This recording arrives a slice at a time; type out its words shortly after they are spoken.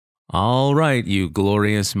All right, you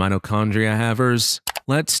glorious mitochondria-havers,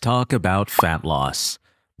 let's talk about fat loss.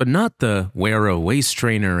 But not the wear a waist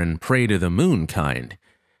trainer and pray to the moon kind.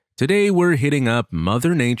 Today we're hitting up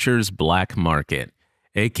Mother Nature's black market,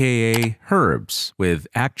 aka herbs, with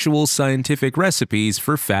actual scientific recipes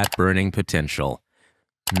for fat-burning potential.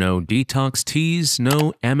 No detox teas,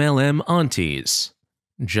 no MLM aunties.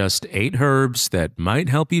 Just 8 herbs that might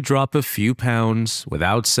help you drop a few pounds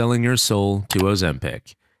without selling your soul to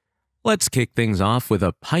Ozempic. Let's kick things off with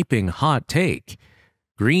a piping hot take.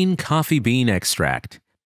 Green coffee bean extract.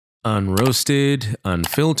 Unroasted,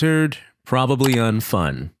 unfiltered, probably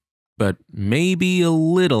unfun, but maybe a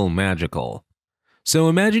little magical. So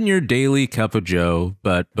imagine your daily cup of joe,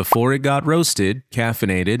 but before it got roasted,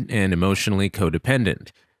 caffeinated, and emotionally codependent.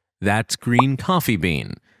 That's green coffee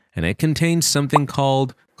bean, and it contains something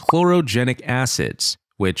called chlorogenic acids,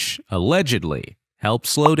 which allegedly help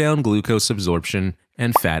slow down glucose absorption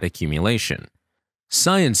and fat accumulation.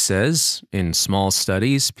 Science says, in small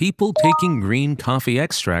studies, people taking green coffee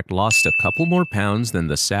extract lost a couple more pounds than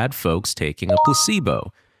the sad folks taking a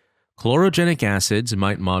placebo. Chlorogenic acids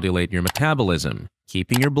might modulate your metabolism,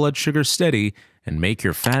 keeping your blood sugar steady and make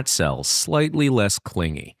your fat cells slightly less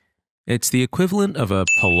clingy. It's the equivalent of a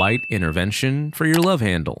polite intervention for your love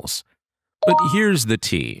handles. But here's the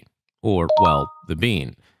tea, or, well, the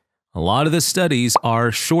bean. A lot of the studies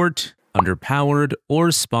are short, underpowered,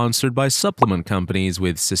 or sponsored by supplement companies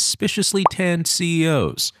with suspiciously tanned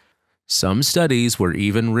CEOs. Some studies were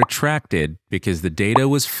even retracted because the data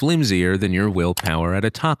was flimsier than your willpower at a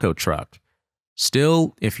taco truck.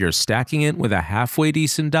 Still, if you're stacking it with a halfway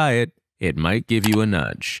decent diet, it might give you a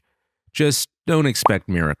nudge. Just don't expect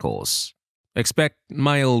miracles. Expect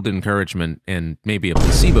mild encouragement and maybe a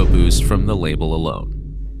placebo boost from the label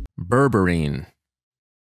alone. Berberine.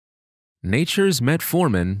 Nature's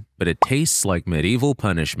metformin, but it tastes like medieval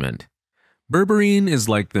punishment. Berberine is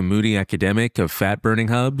like the moody academic of fat-burning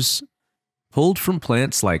hubs. Pulled from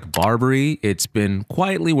plants like barberry, it's been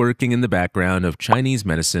quietly working in the background of Chinese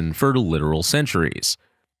medicine for literal centuries.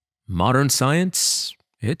 Modern science?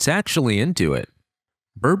 It's actually into it.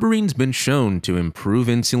 Berberine's been shown to improve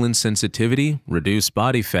insulin sensitivity, reduce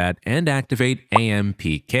body fat, and activate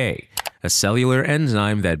AMPK, a cellular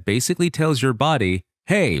enzyme that basically tells your body,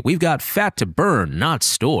 hey, we've got fat to burn, not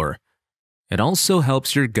store. It also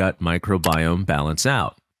helps your gut microbiome balance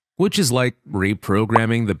out, which is like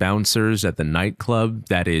reprogramming the bouncers at the nightclub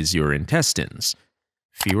that is your intestines.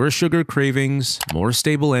 Fewer sugar cravings, more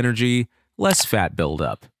stable energy, less fat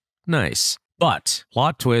buildup. Nice. But,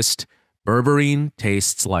 plot twist, berberine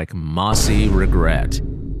tastes like mossy regret.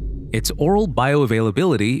 Its oral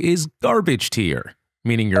bioavailability is garbage tier,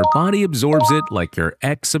 meaning your body absorbs it like your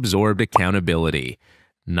ex absorbed accountability.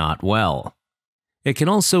 Not well. It can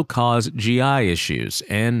also cause GI issues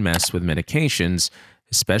and mess with medications,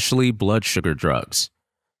 especially blood sugar drugs.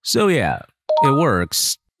 So yeah, it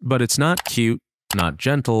works, but it's not cute, not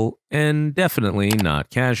gentle, and definitely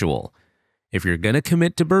not casual. If you're gonna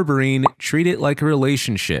commit to berberine, treat it like a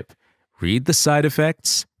relationship. Read the side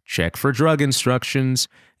effects, check for drug instructions,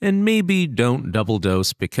 and maybe don't double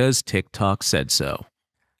dose because TikTok said so.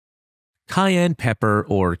 Cayenne pepper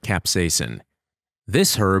or capsaicin.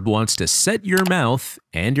 This herb wants to set your mouth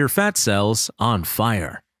and your fat cells on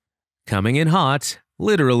fire. Coming in hot,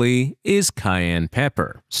 literally, is cayenne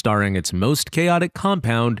pepper, starring its most chaotic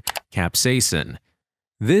compound, capsaicin.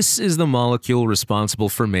 This is the molecule responsible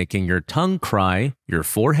for making your tongue cry, your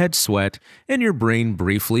forehead sweat, and your brain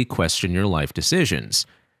briefly question your life decisions.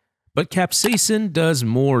 But capsaicin does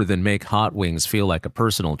more than make hot wings feel like a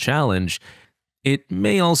personal challenge. It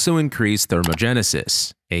may also increase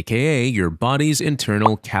thermogenesis, aka your body's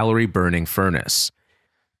internal calorie-burning furnace.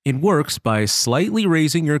 It works by slightly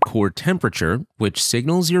raising your core temperature, which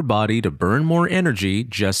signals your body to burn more energy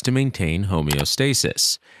just to maintain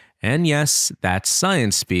homeostasis. And yes, that's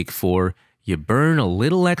science speak for you burn a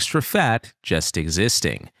little extra fat just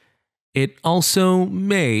existing. It also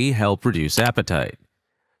may help reduce appetite.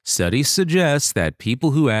 Studies suggest that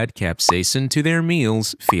people who add capsaicin to their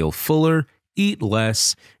meals feel fuller, eat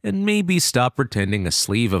less, and maybe stop pretending a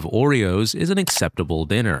sleeve of Oreos is an acceptable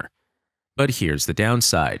dinner. But here's the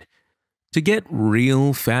downside. To get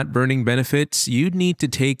real fat-burning benefits, you'd need to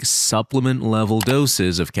take supplement-level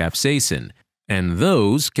doses of capsaicin, and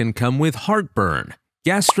those can come with heartburn,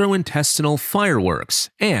 gastrointestinal fireworks,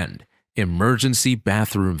 and emergency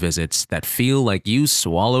bathroom visits that feel like you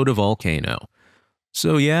swallowed a volcano.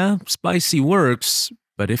 So yeah, spicy works,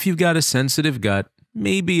 but if you've got a sensitive gut,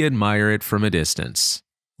 maybe admire it from a distance,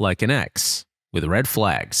 like an ex, with red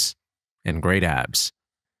flags and great abs.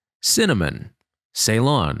 Cinnamon.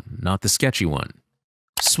 Ceylon, not the sketchy one.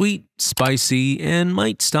 Sweet, spicy, and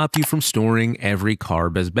might stop you from storing every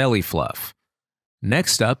carb as belly fluff.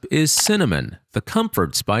 Next up is cinnamon, the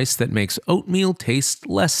comfort spice that makes oatmeal taste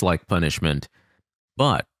less like punishment.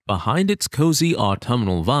 But behind its cozy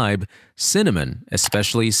autumnal vibe, cinnamon,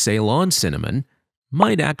 especially Ceylon cinnamon,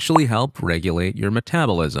 might actually help regulate your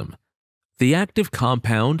metabolism. The active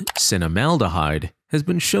compound, cinnamaldehyde, has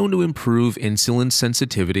been shown to improve insulin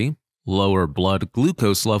sensitivity, lower blood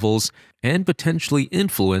glucose levels, and potentially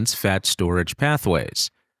influence fat storage pathways.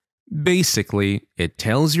 Basically, it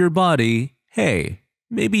tells your body, hey,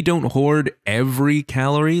 maybe don't hoard every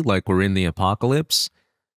calorie like we're in the apocalypse.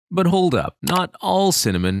 But hold up, not all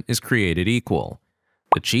cinnamon is created equal.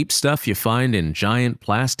 The cheap stuff you find in giant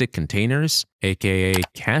plastic containers, aka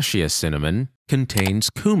cassia cinnamon, contains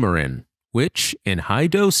coumarin, which, in high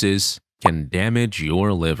doses, can damage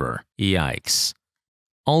your liver. Yikes.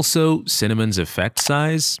 Also, cinnamon's effect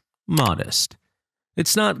size? Modest.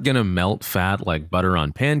 It's not gonna melt fat like butter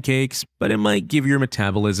on pancakes, but it might give your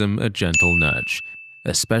metabolism a gentle nudge,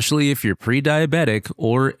 especially if you're pre-diabetic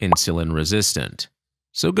or insulin resistant.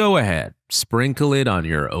 So go ahead, sprinkle it on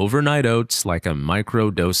your overnight oats like a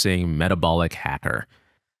micro-dosing metabolic hacker.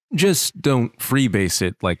 Just don't freebase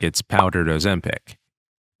it like it's powdered Ozempic.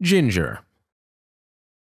 Ginger.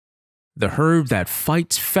 The herb that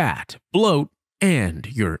fights fat, bloat, and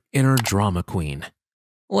your inner drama queen.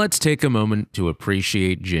 Let's take a moment to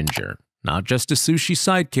appreciate ginger, not just a sushi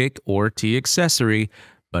sidekick or tea accessory,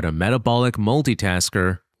 but a metabolic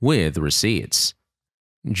multitasker with receipts.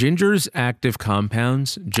 Ginger's active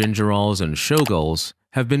compounds, gingerols and shogols,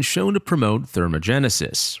 have been shown to promote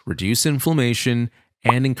thermogenesis, reduce inflammation,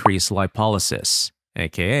 and increase lipolysis,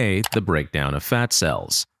 aka the breakdown of fat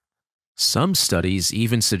cells. Some studies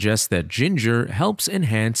even suggest that ginger helps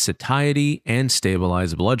enhance satiety and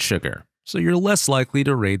stabilize blood sugar, so you're less likely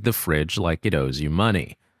to raid the fridge like it owes you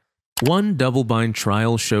money. One double-blind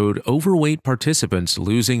trial showed overweight participants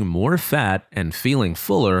losing more fat and feeling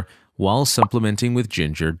fuller while supplementing with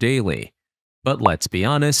ginger daily. But let's be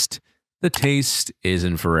honest, the taste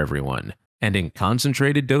isn't for everyone. And in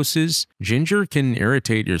concentrated doses, ginger can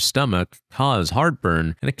irritate your stomach, cause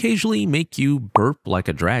heartburn, and occasionally make you burp like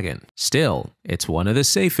a dragon. Still, it's one of the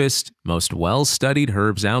safest, most well-studied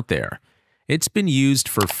herbs out there. It's been used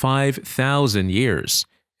for 5,000 years.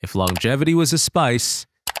 If longevity was a spice,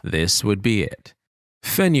 this would be it.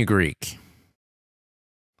 Fenugreek.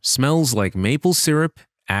 Smells like maple syrup,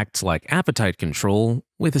 acts like appetite control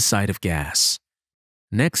with a side of gas.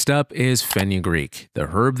 Next up is fenugreek, the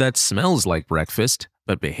herb that smells like breakfast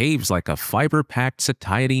but behaves like a fiber-packed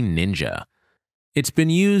satiety ninja. It's been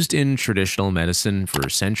used in traditional medicine for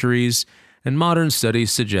centuries, and modern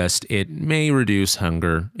studies suggest it may reduce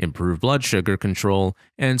hunger, improve blood sugar control,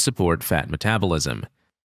 and support fat metabolism.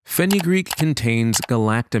 Fenugreek contains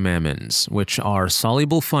galactamamins, which are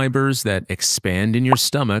soluble fibers that expand in your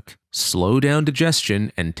stomach, slow down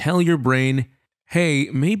digestion, and tell your brain, hey,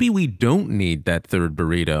 maybe we don't need that third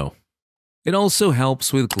burrito. It also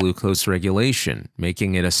helps with glucose regulation,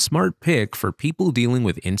 making it a smart pick for people dealing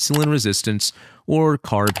with insulin resistance or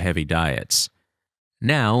carb-heavy diets.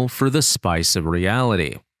 Now for the spice of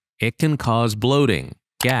reality. It can cause bloating,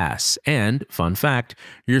 gas, and, fun fact,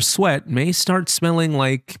 your sweat may start smelling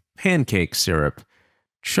like pancake syrup.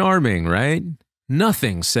 Charming, right?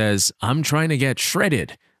 Nothing says, I'm trying to get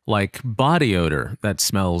shredded, like body odor that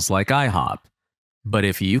smells like IHOP. But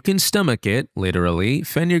if you can stomach it, literally,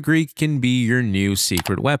 fenugreek can be your new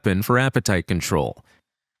secret weapon for appetite control.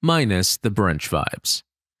 Minus the brunch vibes.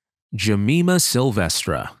 Jemima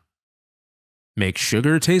sylvestra. Makes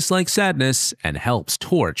sugar taste like sadness and helps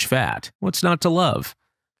torch fat. What's not to love?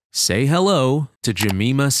 Say hello to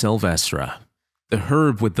Jemima sylvestra, the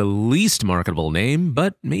herb with the least marketable name,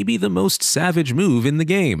 but maybe the most savage move in the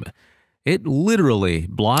game. It literally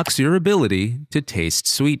blocks your ability to taste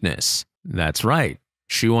sweetness. That's right.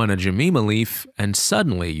 Chew on a Jemima leaf, and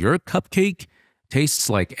suddenly your cupcake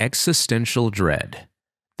tastes like existential dread.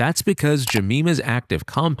 That's because Jemima's active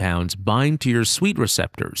compounds bind to your sweet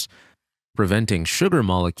receptors, preventing sugar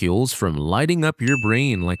molecules from lighting up your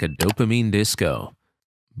brain like a dopamine disco.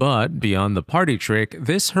 But beyond the party trick,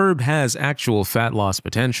 this herb has actual fat loss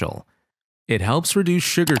potential. It helps reduce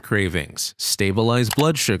sugar cravings, stabilize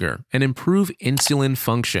blood sugar, and improve insulin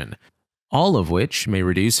function, all of which may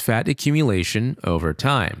reduce fat accumulation over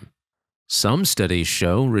time. Some studies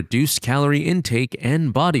show reduced calorie intake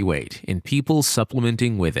and body weight in people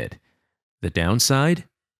supplementing with it. The downside?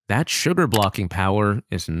 That sugar blocking power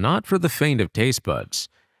is not for the faint of taste buds.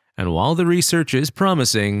 And while the research is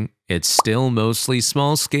promising, it's still mostly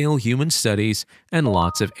small-scale human studies and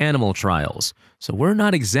lots of animal trials, so we're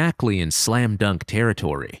not exactly in slam dunk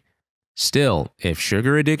territory. Still, if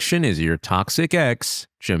sugar addiction is your toxic ex,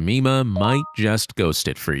 Jemima might just ghost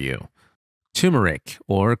it for you. Turmeric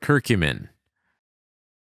or curcumin.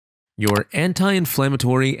 Your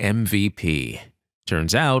anti-inflammatory MVP.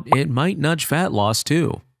 Turns out it might nudge fat loss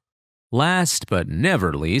too. Last but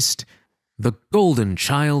never least, the golden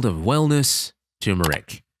child of wellness,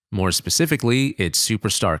 turmeric. More specifically, its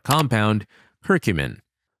superstar compound, curcumin.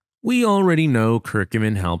 We already know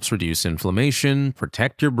curcumin helps reduce inflammation,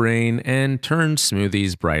 protect your brain, and turn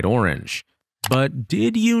smoothies bright orange. But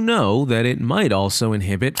did you know that it might also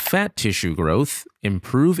inhibit fat tissue growth,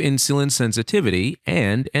 improve insulin sensitivity,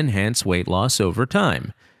 and enhance weight loss over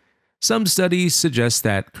time? Some studies suggest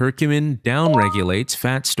that curcumin downregulates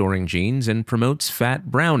fat-storing genes and promotes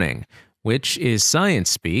fat browning, which is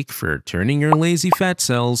science speak for turning your lazy fat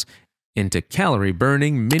cells into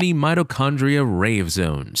calorie-burning mini mitochondria rave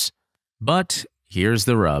zones. But here's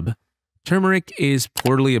the rub. Turmeric is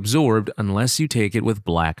poorly absorbed unless you take it with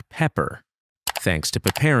black pepper, thanks to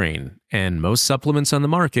piperine, and most supplements on the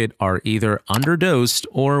market are either underdosed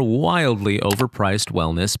or wildly overpriced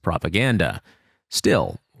wellness propaganda.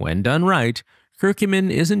 Still, when done right,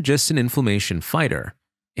 curcumin isn't just an inflammation fighter.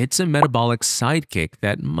 It's a metabolic sidekick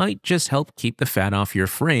that might just help keep the fat off your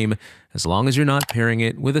frame as long as you're not pairing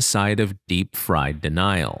it with a side of deep-fried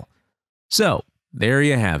denial. So, there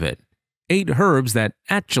you have it. 8 herbs that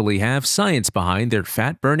actually have science behind their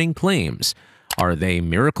fat-burning claims. Are they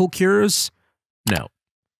miracle cures? No.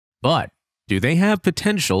 But do they have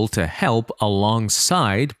potential to help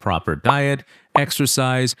alongside proper diet,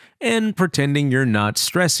 exercise, and pretending you're not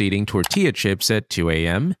stress-eating tortilla chips at 2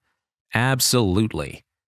 a.m.? Absolutely.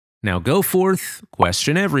 Now go forth,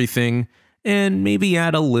 question everything, and maybe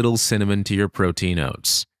add a little cinnamon to your protein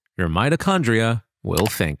oats. Your mitochondria will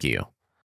thank you.